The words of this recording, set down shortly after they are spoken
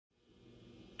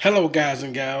Hello guys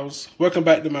and gals, welcome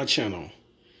back to my channel.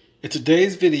 In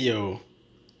today's video,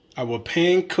 I will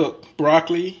pan cook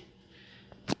broccoli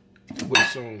with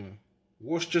some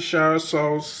Worcestershire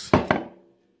sauce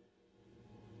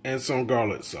and some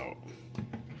garlic salt.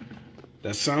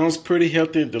 That sounds pretty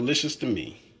healthy and delicious to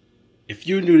me. If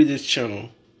you're new to this channel,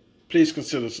 please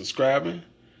consider subscribing,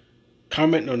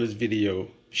 commenting on this video,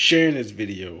 sharing this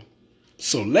video.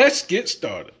 So let's get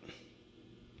started.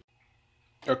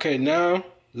 Okay, now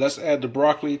let's add the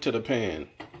broccoli to the pan.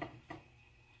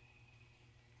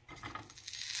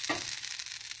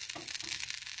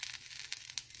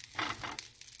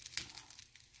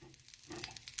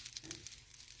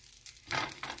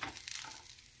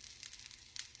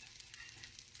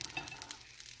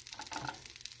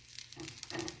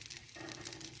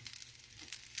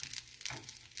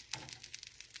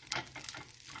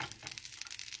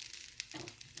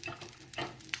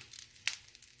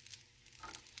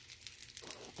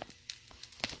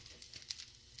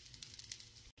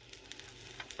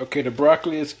 Okay, the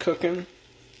broccoli is cooking,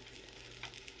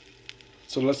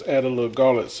 so let's add a little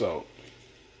garlic salt.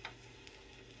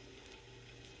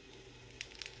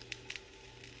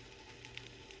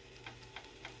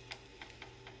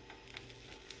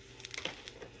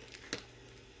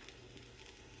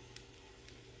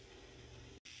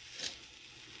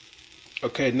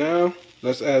 Okay, now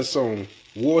let's add some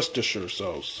Worcestershire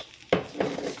sauce.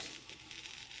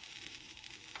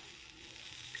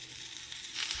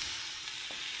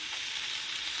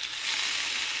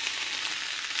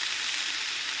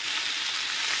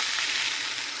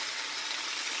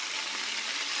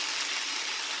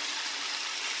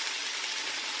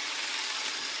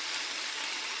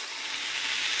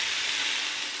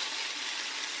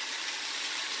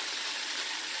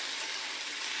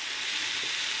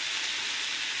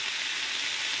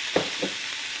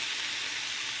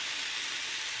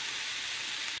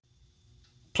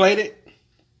 Plated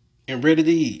and ready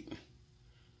to eat.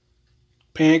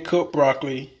 Pan cooked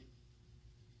broccoli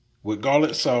with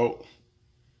garlic salt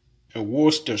and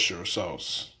Worcestershire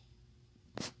sauce.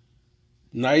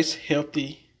 Nice,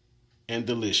 healthy, and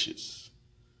delicious.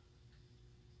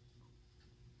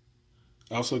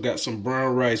 Also got some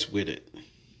brown rice with it.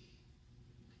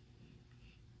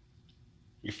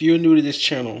 If you're new to this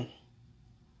channel,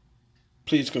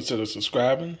 please consider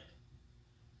subscribing,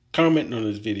 commenting on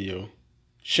this video,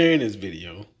 sharing this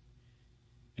video,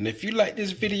 and if you like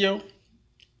this video,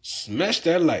 smash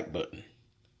that like button.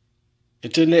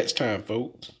 Until next time,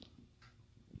 folks.